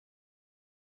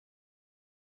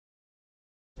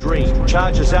Dream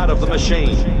charges out of the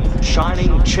machine.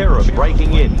 Shining Cherub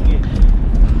breaking in.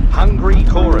 Hungry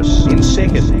Chorus in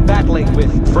second, battling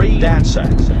with Free Dancer.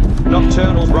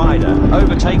 Nocturnal Rider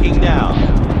overtaking now.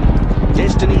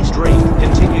 Destiny's Dream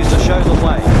continues to show the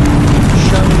way.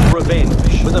 Showing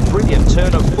Revenge with a brilliant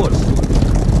turn of foot.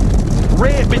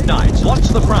 Rare Midnight wants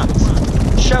the front.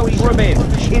 Showing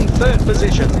Revenge in third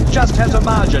position, just has a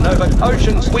margin over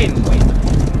Ocean's Wind.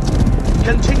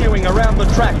 Continuing around the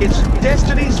track, it's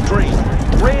Destiny's Dream.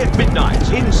 Rare Midnight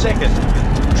in second,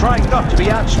 trying not to be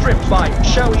outstripped by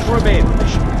Showy Revenge.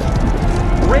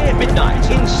 Rare Midnight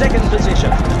in second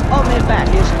position. On their back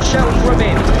is Showy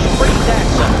Revenge. Free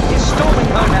Dancer is storming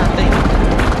home out there.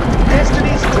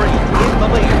 Destiny's Dream in the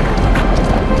lead.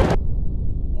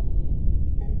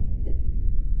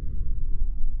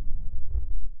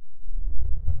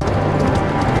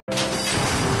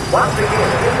 Once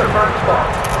again, in the front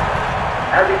spot.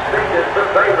 As expected, the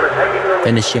favorite taking the...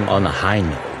 Finishing on a high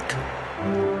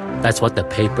note. That's what the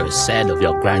paper said of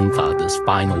your grandfather's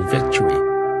final victory.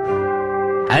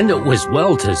 And it was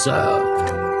well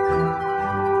deserved.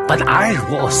 But I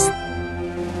lost.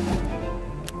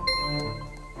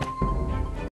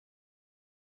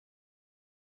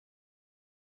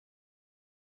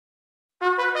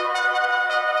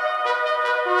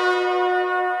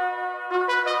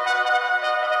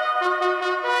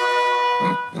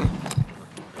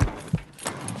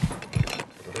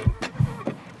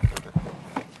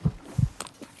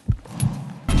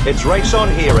 It's race on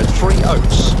here at Three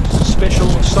Oaks. Special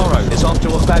Sorrow is off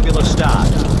to a fabulous start.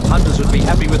 Hunters would be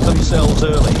happy with themselves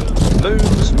early.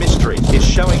 Moon's Mystery is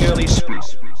showing early speed.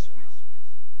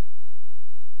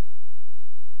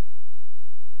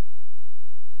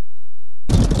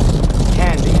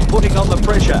 Candy putting on the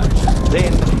pressure.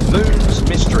 Then Moon's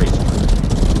Mystery.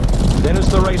 Then as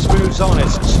the race moves on,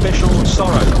 it's Special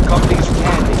Sorrow. Cockney's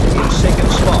Candy in second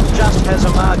spot. Just has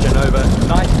a margin over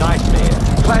Nightmare.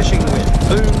 Clashing with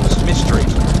Moon's Mystery.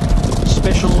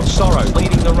 Special Sorrow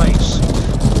leading the race.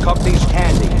 Cockney's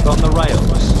Candy on the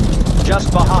rails.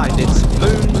 Just behind it's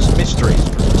Moon's Mystery.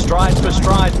 Stride for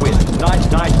stride with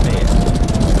Nightmare.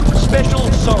 Special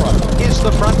Sorrow is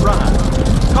the front runner.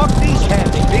 Cockney's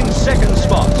Candy in second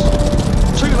spot.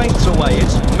 2 lengths away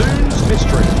it's Moon's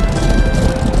Mystery.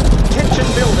 Tension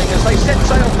building as they set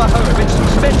sail for home. It's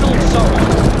Special Sorrow.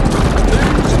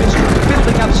 Moon's Mystery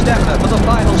building up stamina for the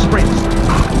final sprint.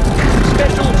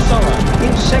 Special Sorrow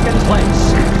in second place.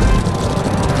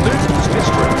 Moon's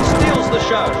Mystery steals the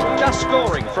show, just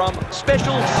scoring from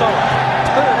Special Sorrow.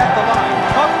 Third at the line,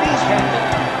 Cockney's Candy.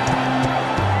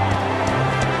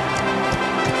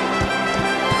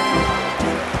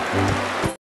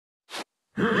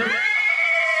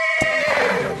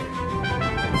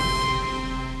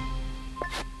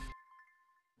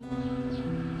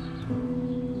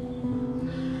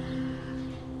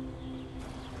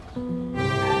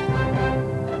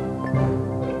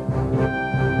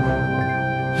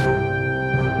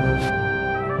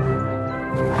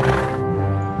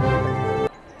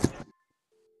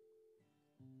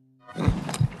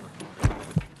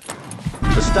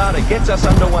 Starter gets us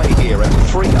underway here at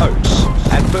Three Oaks.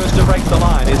 And first to break the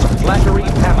line is Flattery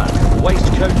Hammer,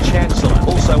 Waistcoat Chancellor,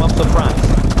 also up the front.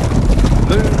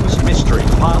 Moon's Mystery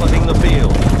piloting the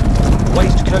field.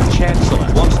 Waistcoat Chancellor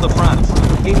wants the front.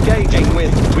 Engaging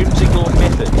with Whimsical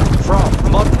Method from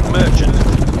Modern Merchant.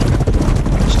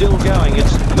 Still going,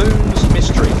 it's Moon's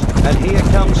Mystery. And here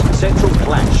comes Central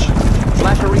Clash.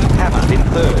 Flattery Hammer in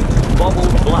third. Bobble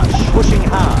Blush pushing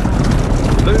hard.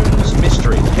 Moon's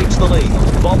Mystery keeps the lead.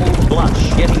 Bobble Blush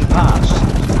getting past.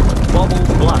 Bobble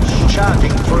Blush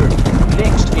charging through.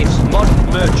 Next it's Modern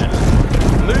Merchant.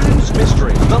 Moon's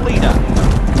Mystery, the leader.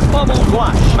 Bobble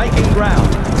Blush making ground.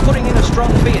 Putting in a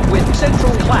strong bid with Central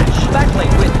Clash.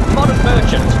 Battling with Modern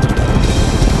Merchant.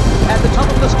 At the top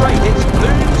of the straight it's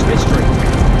Moon's Mystery.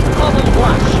 Bobble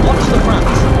Blush wants the front.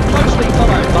 Closely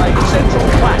followed by Central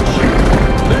Clash.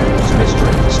 Moon's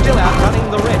Mystery still outrunning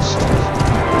the rest.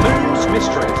 Moon's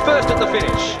Mystery first at the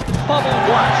finish. Bobble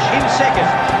Blush in second.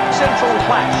 Central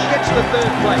Clash gets the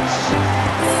third place.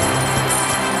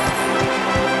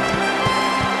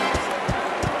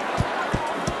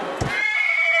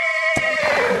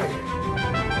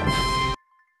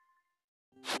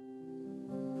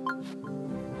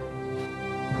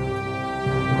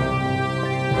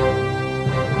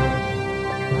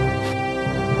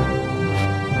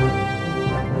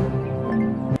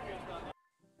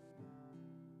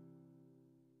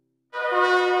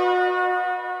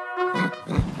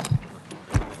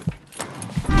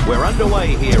 We're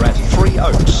underway here at Three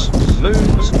Oaks.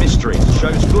 Moon's Mystery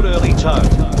shows good early tone.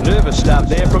 Nervous start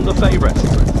there from the favourite.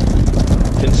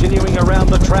 Continuing around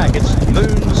the track, it's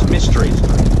Moon's Mystery.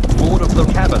 Lord of the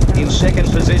Cabin in second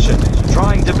position,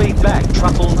 trying to beat back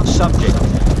Truffled Subject.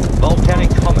 Volcanic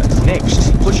Comet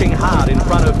next, pushing hard in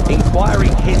front of Inquiry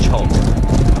Hedgehog.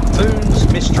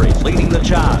 Moon's Mystery leading the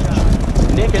charge.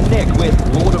 Neck and neck with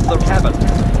Lord of the Cabin,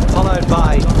 followed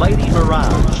by Lady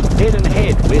Mirage. Head and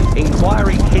head with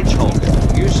Inquiry Hedgehog.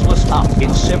 Useless up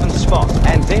in 7th spot,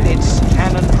 and then it's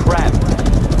Cannon Crab.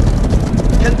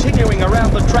 Continuing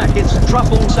around the track, it's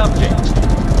Truffle Subject.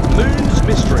 Moon's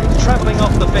Mystery travelling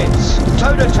off the fence,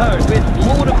 toe-to-toe with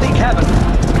Lord of the Cabin.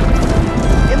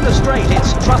 In the straight,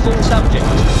 it's Truffle Subject.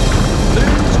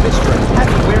 Moon's Mystery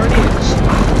happy where it is,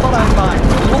 followed by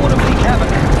Lord of the Cabin.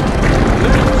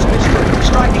 Moon's Mystery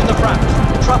striking the front,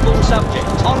 Truffle Subject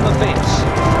on the fence.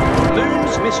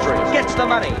 Moon's Mystery gets the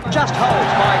money, just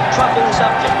holds by Truffle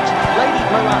Subject. Lady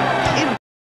Mirage in.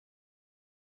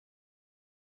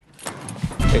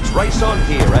 It's race on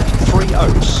here at 3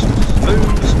 Oaks.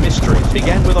 Moon's Mystery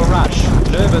began with a rush.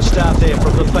 Nervous start there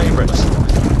from the favourites.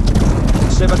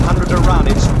 700 to run,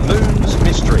 it's Moon's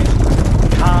Mystery.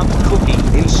 Calm Cookie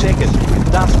in second.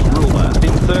 Dusk Ruler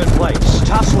in third place.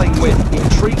 Tussling with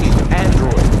Intriguing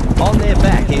Android. On their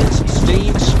back is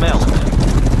Steam Smell.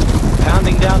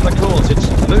 Pounding down the course, it's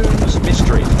Moon's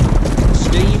Mystery.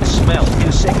 Steam Smell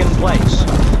in second place.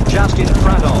 Just in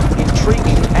front of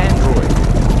Intriguing Android.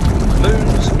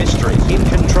 Moon's Mystery in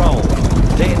control.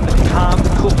 Then Calm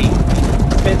Cookie.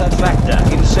 Feather Factor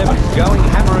in 7th. Going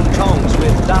hammer and tongs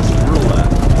with Dust Ruler.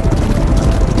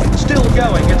 Still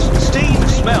going, it's Steam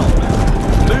Smell.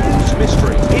 Moon's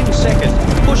Mystery in 2nd.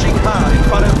 Pushing hard in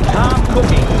front of Calm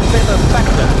Cookie. Feather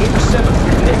Factor in 7th.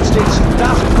 Next it's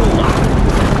Dust Ruler.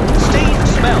 Steam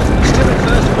Smell still in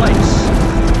 1st place.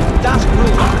 Dust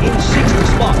Ruler in 6th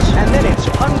spot. And then it's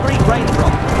Hungry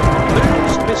Raindrop.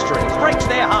 Moon's Mystery breaks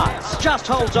their hearts. Just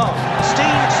holds on.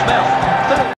 Steam Smell.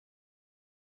 Third.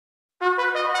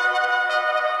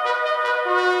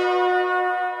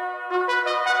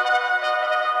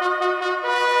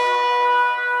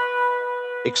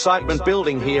 Excitement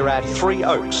building here at 3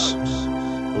 Oaks.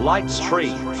 Lights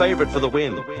Tree, favourite for the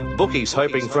win. Bookies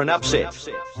hoping for an upset.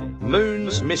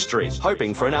 Moon's Mystery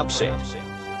hoping for an upset.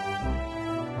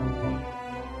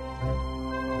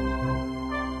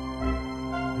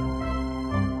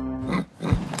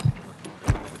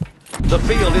 The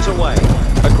field is away.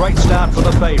 A great start for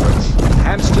the favourites.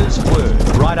 Hamster's Word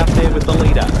right up there with the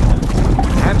leader.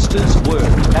 Hamster's Word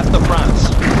at the front.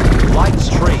 Lights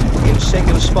Tree in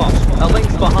 2nd spot. A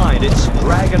length behind, it's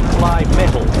Dragonfly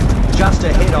Metal. Just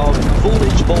ahead of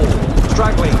Foolish Ball.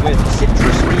 Struggling with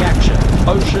Citrus Reaction.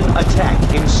 Ocean Attack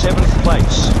in 7th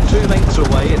place. 2 lengths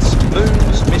away, it's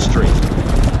Moon's Mystery.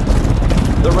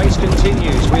 The race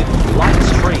continues with Lights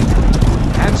Tree.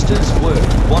 Hamster's Word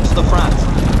wants the front.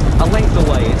 A length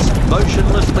away, it's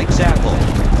Motionless Example.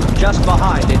 Just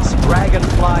behind, it's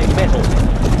Dragonfly Metal.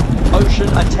 Ocean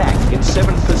Attack in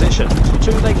 7th position.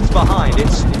 2 lengths behind,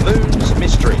 it's Moon's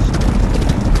Mystery.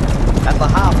 At the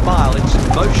half mile, it's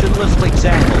Motionless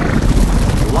Example.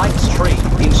 Lights Tree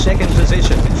in 2nd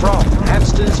position from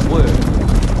Hamster's Word.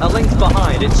 A length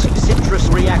behind, it's Citrus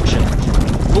Reaction.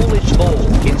 Foolish Ball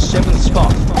in 7th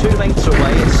spot. 2 lengths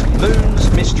away, it's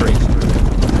Moon's Mystery.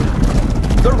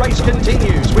 The race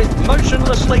continues with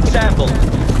Motionless Example.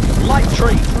 Light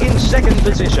Tree in 2nd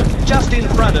position, just in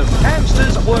front of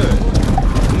Hamster's Word.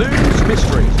 Moon's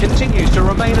Mystery continues to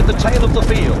remain at the tail of the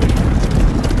field.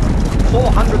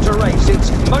 400 to race,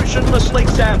 it's Motionless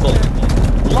Example.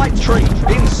 Light Tree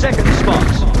in 2nd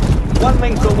spot. 1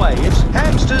 length away, it's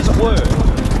Hamster's Word.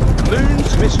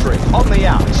 Moon's Mystery on the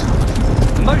out.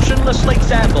 Motionless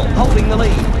Example holding the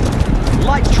lead.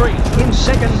 Light Tree in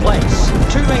 2nd place.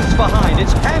 2 lengths behind,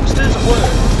 it's Hamster's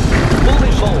Word.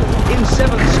 Foolish Ball in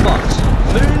 7th spot.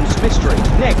 Moon's Mystery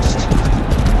next.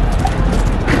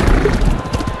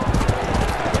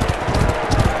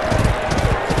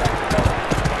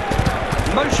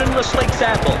 Motionless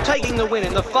Example taking the win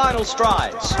in the final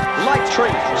strides. Light Tree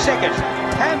 2nd.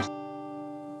 Hamster.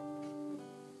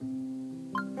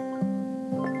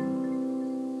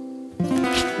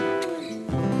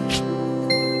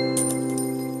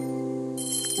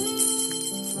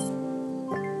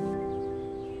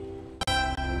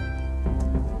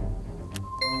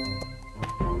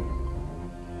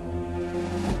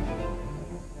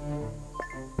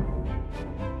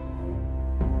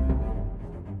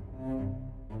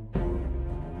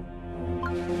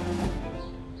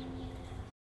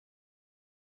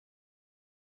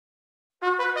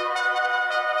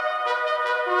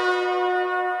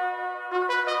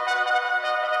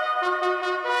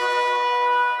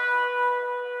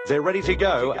 They're ready to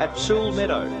go at Sewell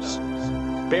Meadows.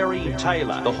 Berry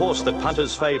Taylor, the horse that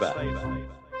punters favour.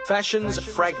 Fashion's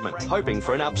Fragment, hoping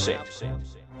for an upset.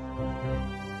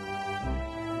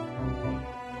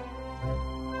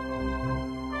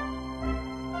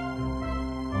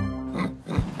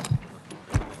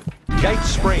 Gate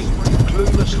Spring,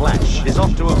 Clueless Flash is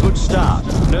off to a good start.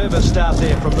 Nervous start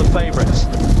there from the favourites.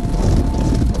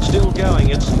 Still going,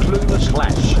 it's Clueless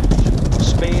Flash.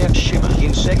 Spare Shimmer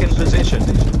in second position.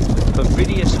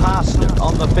 Perfidious Harsnett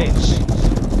on the fence.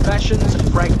 Fashion's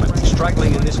Fragment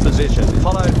struggling in this position,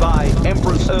 followed by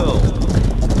Emperor's Earl.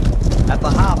 At the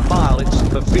half mile, it's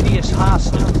Perfidious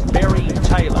Harsnett, Berry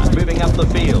Taylor moving up the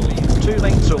field. 2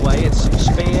 lengths away, it's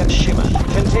Spare Shimmer,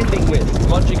 contending with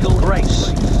Logical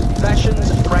Grace. Fashion's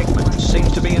Fragment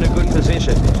seems to be in a good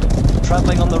position.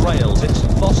 Travelling on the rails, it's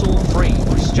Fossil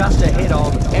Freeze, just ahead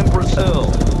of Emperor's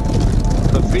Earl.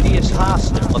 Perfidious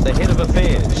Harsnett at the head of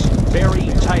affairs.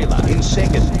 Berry Taylor in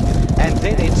second. And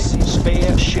then it's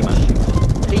Spare Shimmer.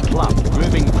 Peak Lump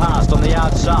moving past on the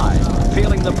outside,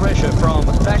 feeling the pressure from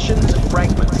Fashion's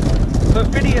Fragment.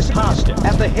 Perfidious Harsnett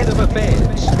at the head of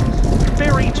affairs.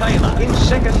 Berry Taylor in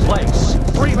second place.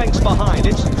 3 lengths behind,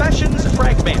 it's Fashion's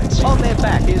Fragment. On their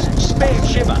back is Spare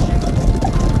Shimmer.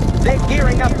 They're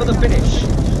gearing up for the finish.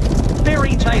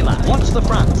 Berry Taylor wants the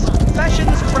front.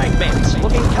 Fashion's Fragment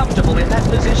looking comfortable in that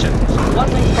position. 1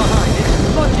 length behind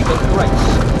is Logical Grace.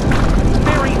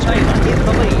 Berry Taylor in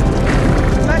the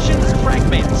lead. Fashion's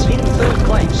Fragment in third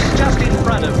place, just in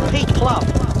front of Peak Club.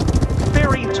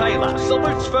 Berry Taylor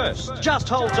salutes first, just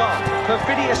holds on.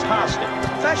 Perfidious Harsnett.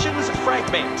 Fashion's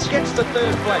Fragment gets the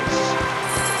third place.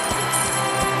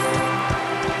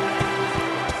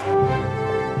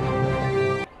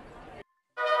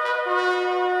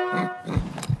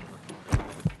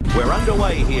 We're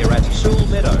underway here at Sewell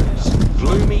Meadows.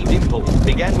 Gloomy Dimple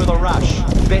began with a rush.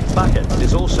 Bet Bucket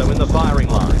is also in the firing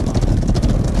line.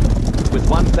 With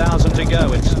 1,000 to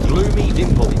go, it's Gloomy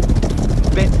Dimple.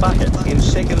 Bet Bucket in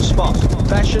second spot.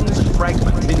 Fashion's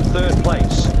Fragment in third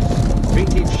place.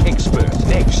 Vintage Expert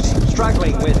next,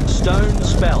 struggling with Stone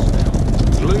Spell.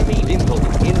 Gloomy Dimple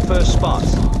in first spot.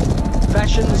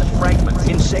 Fashion's Fragment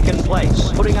in second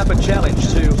place, putting up a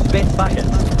challenge to Bet Bucket.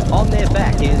 On their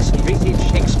back is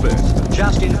Vintage Expert,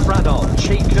 just in front of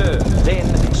Cheek Curve,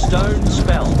 then Stone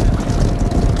Spell.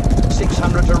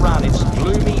 600 to run, it's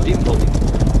Gloomy Dimple.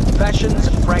 Fashion's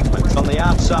Fragment on the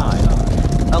outside.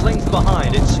 A length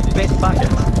behind, it's Bet Bucket.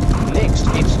 Next,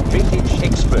 it's Vintage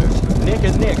Expert, neck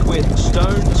and neck with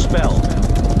Stone Spell.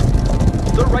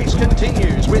 The race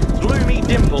continues with Gloomy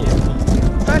Dimple.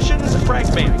 Fashion's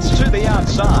Fragment to the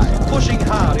outside, pushing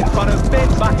hard in front of Bet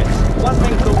Bucket. 1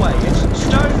 length away, it's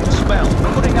Stone Spell,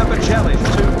 putting up a challenge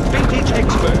to Vintage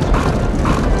Expert.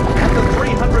 At the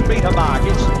 300-metre mark,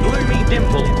 it's Gloomy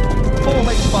Dimple. 4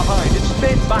 lengths behind, it's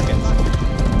Bet Bucket.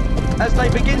 As they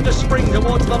begin to spring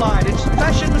towards the line, it's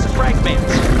Fashion's Fragment.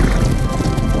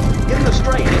 In the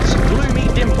straight, it's Gloomy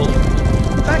Dimple.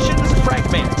 Fashion's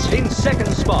Fragment in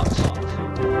second spot.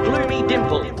 Gloomy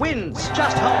Dimple wins,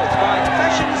 just holds by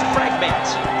Fashion's Fragment.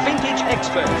 Vintage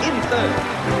Expert in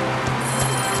third.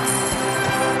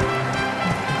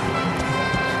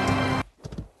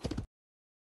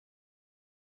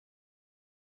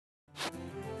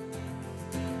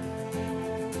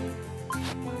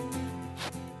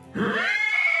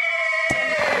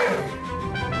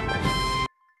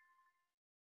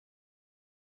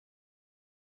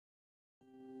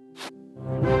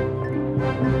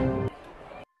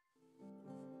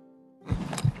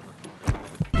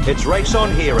 It's race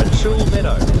on here at Sewell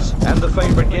Meadows, and the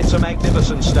favourite gets a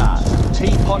magnificent start.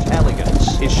 Teapot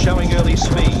Elegance is showing early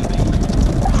speed.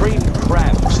 Cream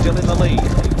Crab still in the lead.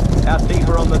 Out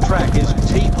deeper on the track is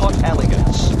Teapot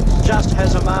Elegance. Just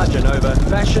has a margin over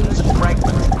Fashion's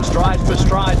Fragment. Stride for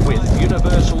stride with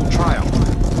Universal Triumph.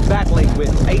 Battling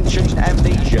with Ancient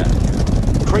Amnesia.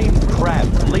 Cream Crab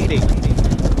leading.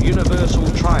 Universal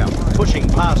Triumph pushing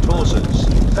past horses.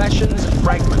 Fashion's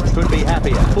Fragment could be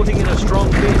happier, putting in a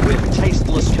strong bid with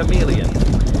Tasteless Chameleon.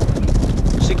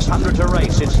 600 to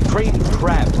race, it's Cream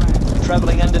Crab.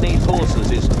 Travelling underneath horses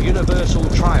is Universal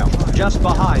Triumph. Just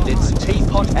behind, it's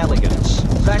Teapot Elegance.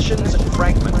 Fashion's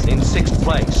Fragment in 6th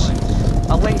place.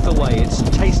 A length away, it's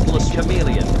Tasteless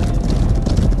Chameleon.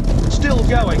 Still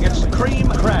going, it's Cream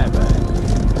Crab.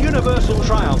 Universal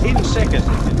Triumph in 2nd.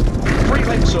 3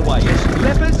 lengths away, it's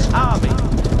Leopard's Army.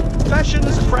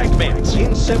 Fashion's Fragment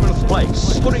in 7th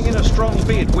place, putting in a strong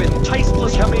bid with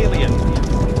Tasteless Chameleon.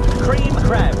 Cream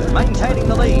Crab maintaining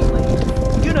the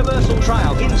lead. Universal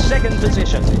Triumph in 2nd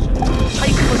position.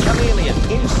 Tasteless Chameleon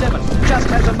in 7th, just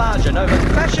has a margin over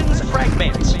Fashion's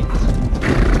Fragment.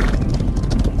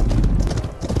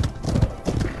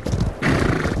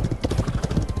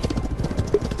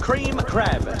 Cream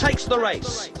Crab takes the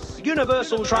race.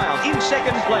 Universal Triumph in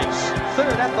second place.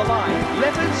 Third at the line,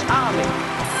 Leopard's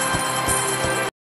Army.